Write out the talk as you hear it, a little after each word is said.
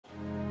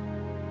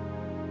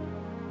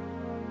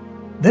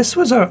This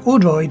was our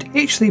Odroid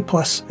H3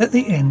 Plus at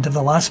the end of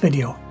the last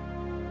video.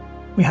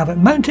 We have it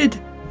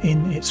mounted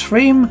in its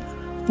frame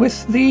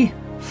with the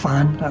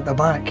fan at the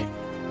back.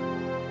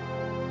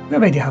 We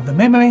already have the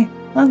memory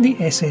and the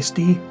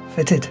SSD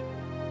fitted.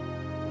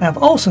 I have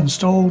also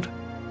installed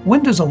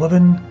Windows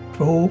 11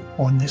 Pro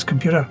on this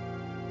computer,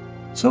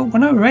 so we're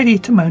now ready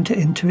to mount it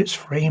into its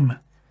frame.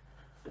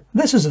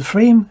 This is the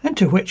frame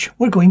into which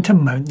we're going to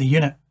mount the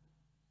unit.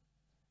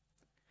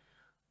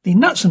 The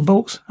nuts and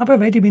bolts have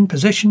already been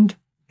positioned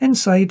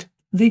inside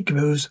the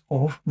grooves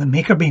of the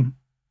MakerBeam.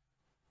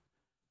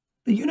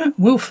 The unit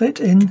will fit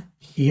in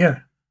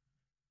here.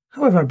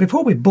 However,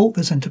 before we bolt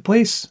this into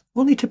place,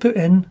 we'll need to put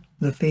in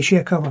the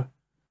fascia cover.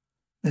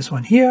 This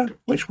one here,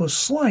 which will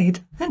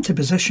slide into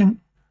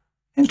position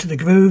into the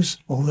grooves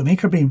of the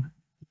MakerBeam.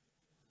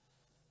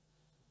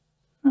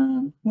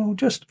 And we'll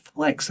just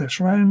flex this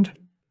round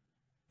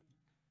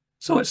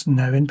so it's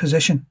now in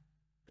position.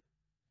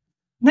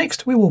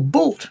 Next, we will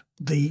bolt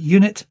the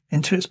unit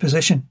into its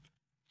position.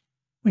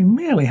 We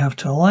merely have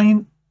to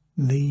align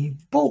the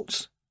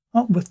bolts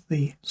up with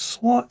the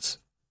slots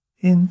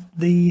in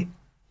the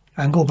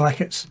angle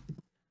brackets.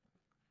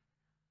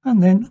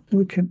 And then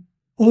we can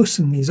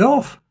loosen these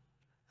off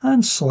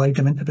and slide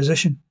them into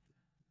position.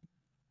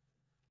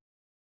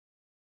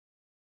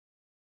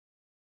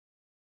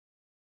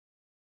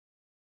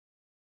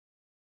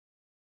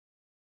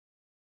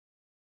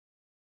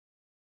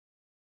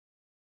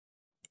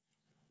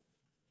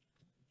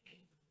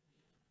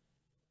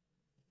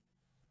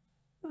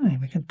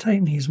 We can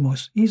tighten these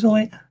most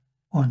easily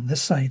on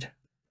this side.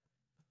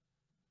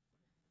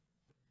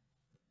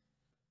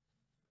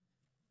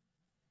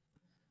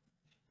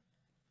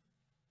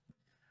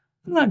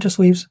 And that just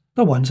leaves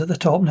the ones at the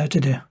top now to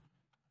do.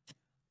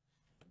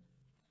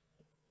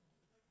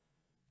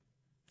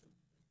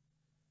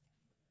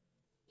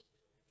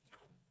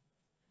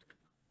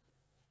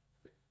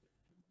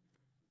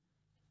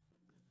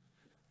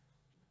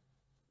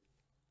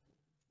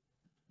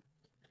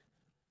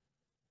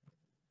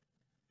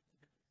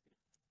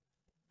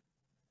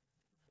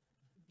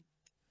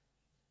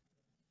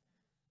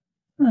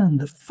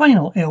 And the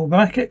final L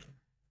bracket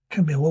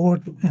can be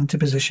lowered into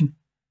position.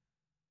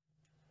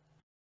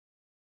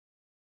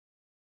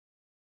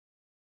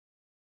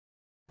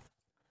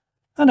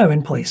 And now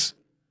in place.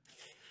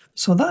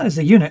 So that is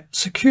the unit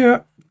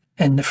secure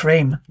in the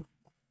frame.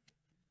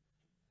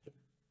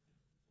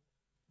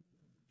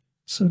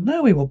 So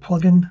now we will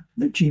plug in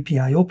the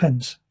GPIO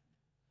pins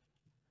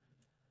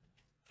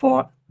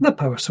for the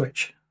power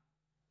switch.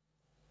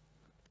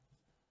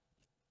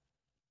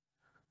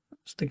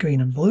 That's the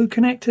green and blue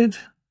connected.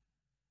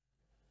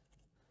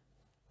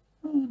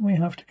 And we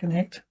have to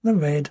connect the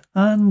red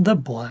and the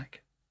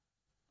black.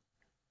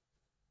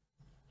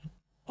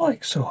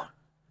 Like so.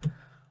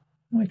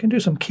 We can do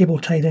some cable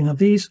tidying of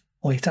these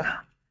later.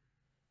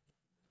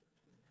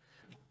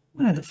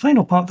 Now the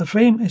final part of the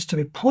frame is to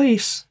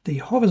replace the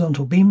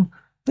horizontal beam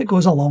that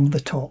goes along the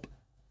top.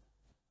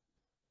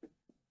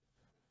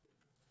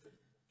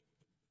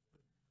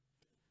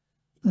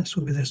 This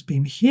will be this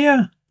beam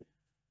here.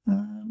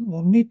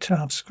 We'll need to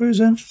have screws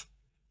in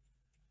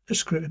to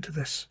screw into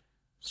this.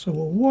 So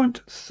we'll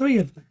want 3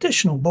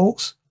 additional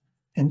bolts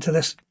into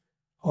this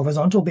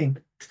horizontal beam.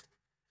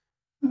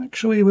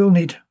 Actually, we'll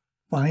need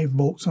 5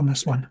 bolts on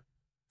this one.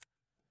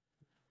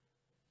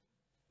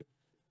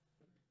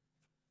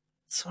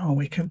 So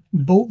we can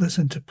bolt this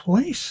into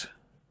place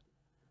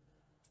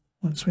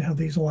once we have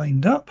these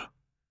lined up.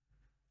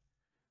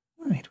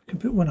 Right, we can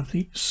put one of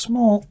the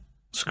small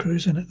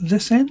screws in at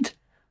this end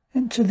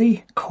into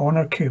the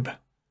corner cube.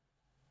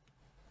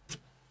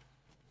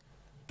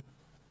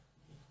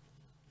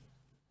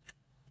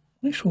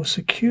 Which will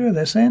secure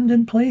this end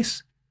in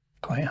place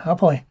quite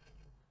happily.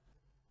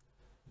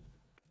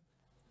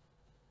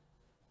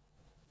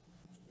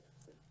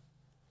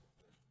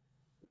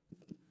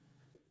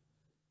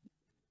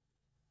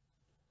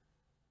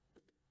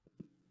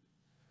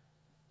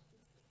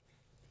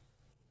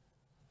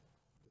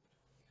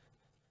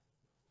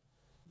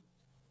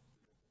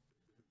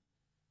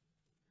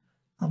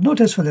 I've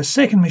noticed for the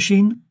second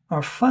machine,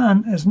 our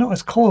fan is not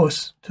as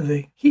close to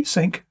the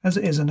heatsink as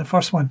it is in the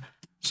first one,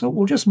 so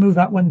we'll just move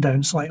that one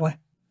down slightly.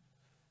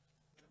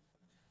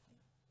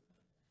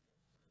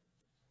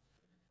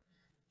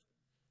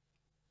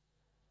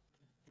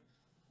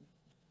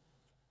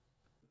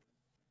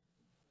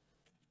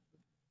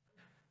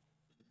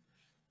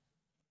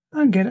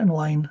 And get it in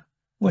line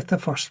with the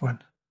first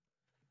one.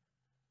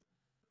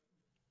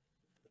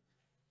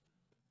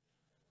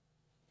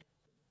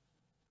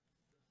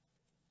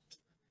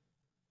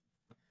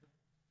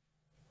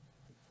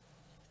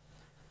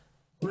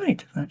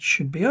 Right, that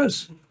should be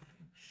us.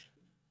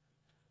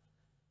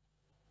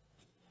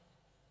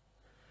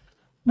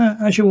 Now,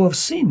 as you will have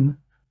seen,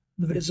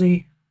 there is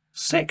a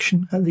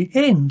section at the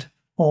end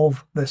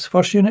of this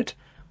first unit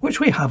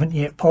which we haven't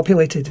yet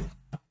populated.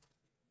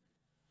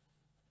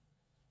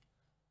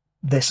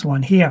 This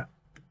one here.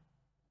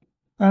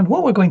 And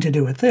what we're going to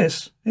do with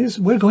this is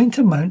we're going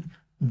to mount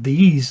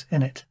these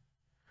in it.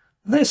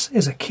 This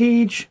is a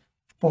cage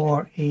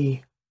for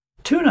a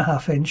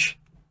 2.5-inch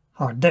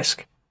hard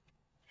disk.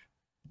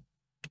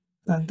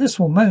 And this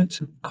will mount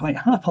quite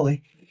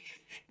happily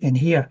in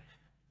here,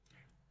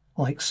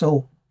 like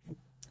so.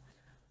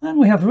 And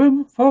we have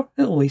room for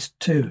at least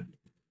 2.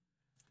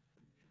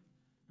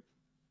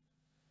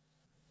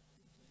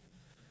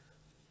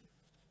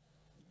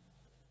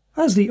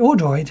 As the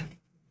Odroid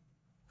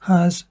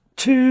has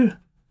 2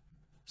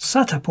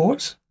 SATA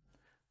ports,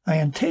 I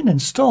intend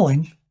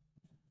installing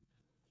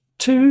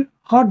 2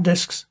 hard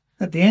disks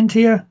at the end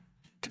here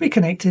to be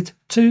connected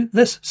to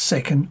this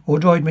second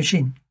Odroid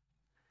machine,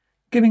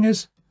 giving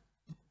us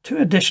 2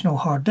 additional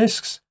hard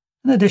disks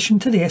in addition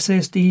to the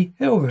SSD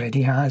it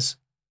already has.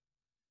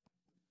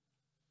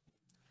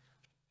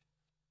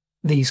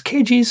 These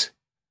cages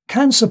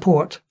can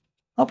support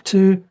up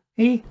to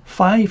a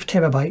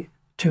 5TB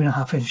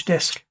 2.5-inch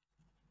disk,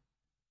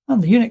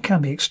 and the unit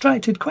can be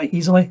extracted quite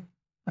easily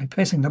by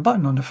pressing the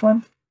button on the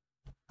front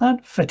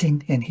and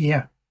fitting in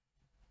here.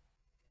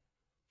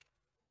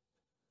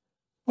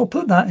 We'll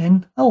put that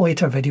in a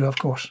later video, of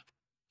course.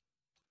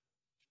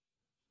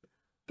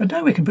 But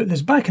now we can put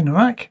this back in the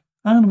rack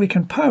and we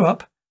can power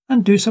up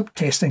and do some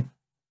testing.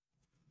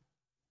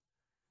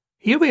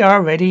 Here we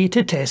are ready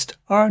to test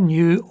our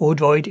new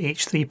Odroid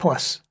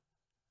H3+.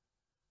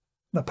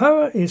 The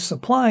power is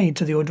supplied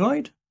to the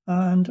Odroid,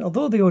 and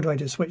although the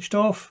Odroid is switched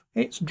off,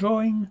 it's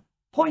drawing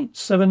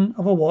 0.7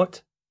 of a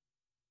watt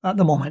at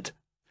the moment.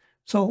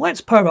 So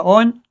let's power it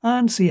on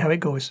and see how it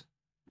goes.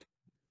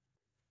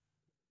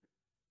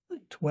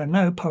 Right, we're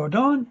now powered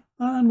on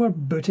and we're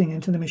booting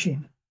into the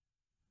machine.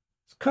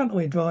 It's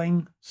currently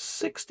drawing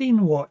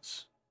 16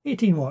 watts,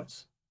 18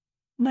 watts,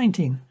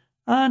 19,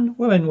 and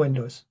we're in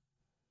Windows.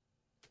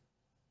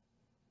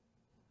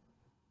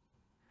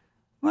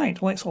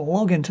 Right, let's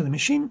log into the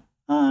machine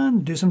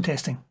and do some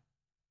testing.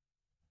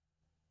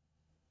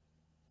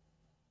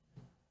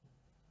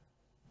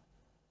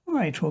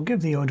 Right, we'll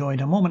give the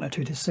Odroid a moment or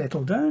two to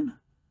settle down,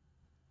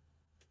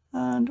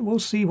 and we'll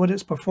see what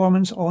its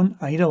performance on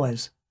idle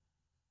is.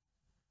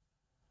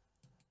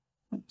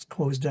 Let's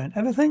close down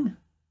everything,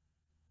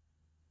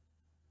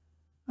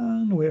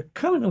 and we're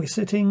currently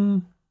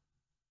sitting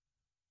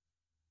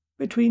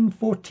between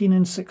 14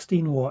 and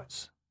 16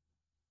 watts.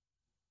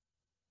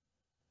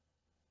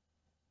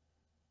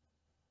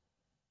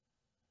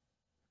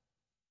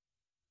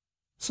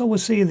 So we'll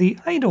say the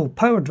idle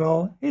power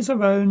draw is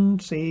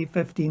around, say,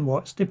 15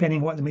 watts,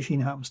 depending what the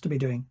machine happens to be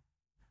doing.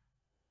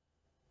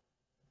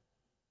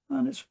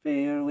 And it's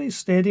fairly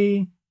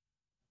steady,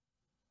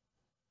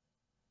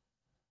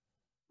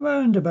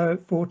 around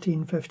about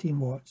 14-15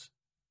 watts.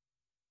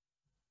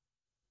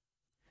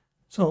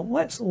 So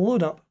let's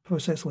load up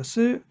Process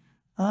Lasso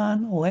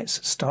and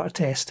let's start a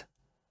test.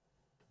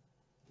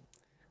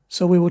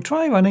 So we will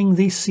try running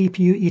the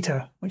CPU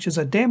Eater, which is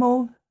a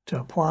demo to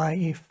apply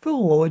a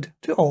full load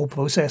to all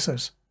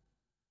processors.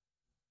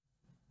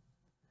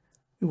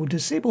 We will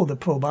disable the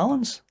Pro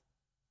Balance,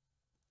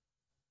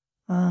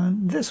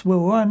 and this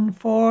will run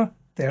for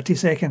 30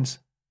 seconds.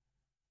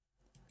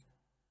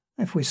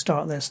 If we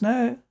start this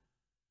now,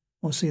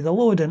 we'll see the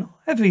load in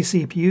every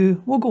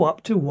CPU will go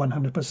up to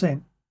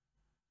 100%.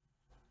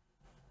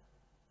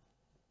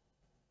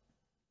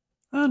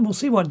 And we'll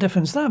see what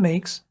difference that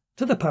makes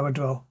to the power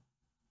draw.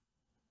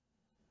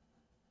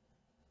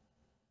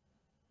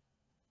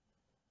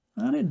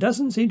 And it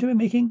doesn't seem to be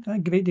making a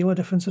great deal of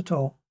difference at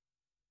all.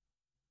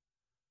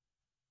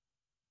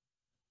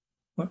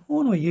 We're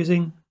only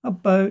using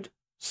about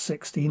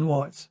 16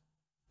 watts.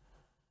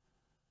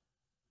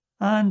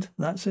 And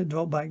that's it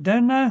dropped back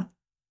down now,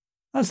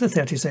 as the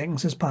 30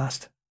 seconds has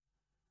passed.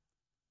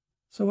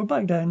 So we're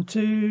back down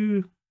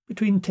to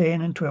between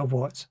 10 and 12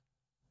 watts.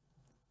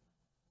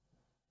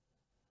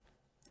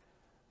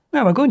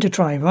 Now we're going to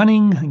try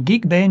running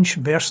Geekbench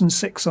version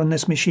 6 on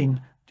this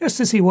machine, just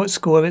to see what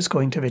score it's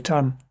going to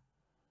return.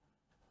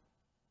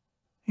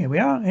 Here we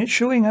are, it's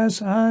showing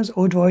us as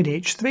Odroid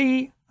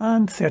H3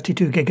 and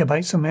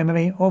 32GB of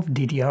memory of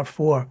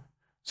DDR4.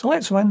 So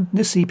let's run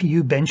the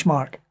CPU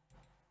benchmark.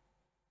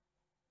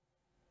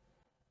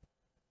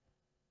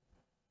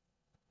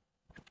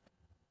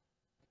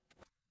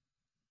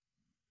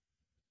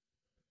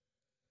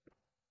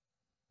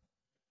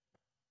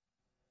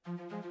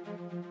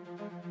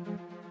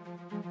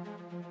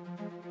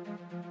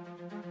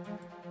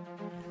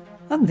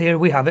 And there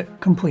we have it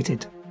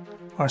completed.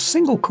 Our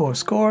single core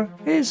score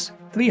is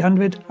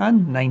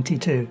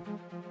 392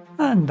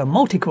 and the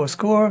multi-core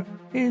score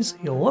is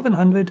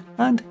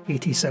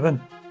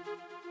 1187.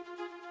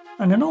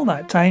 And in all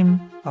that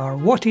time, our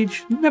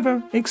wattage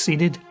never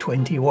exceeded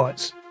 20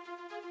 watts.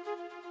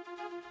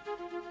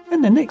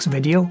 In the next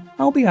video,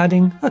 I'll be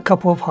adding a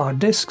couple of hard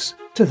disks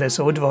to this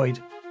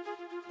Odroid.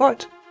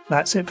 But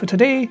that's it for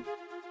today.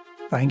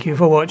 Thank you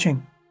for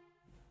watching.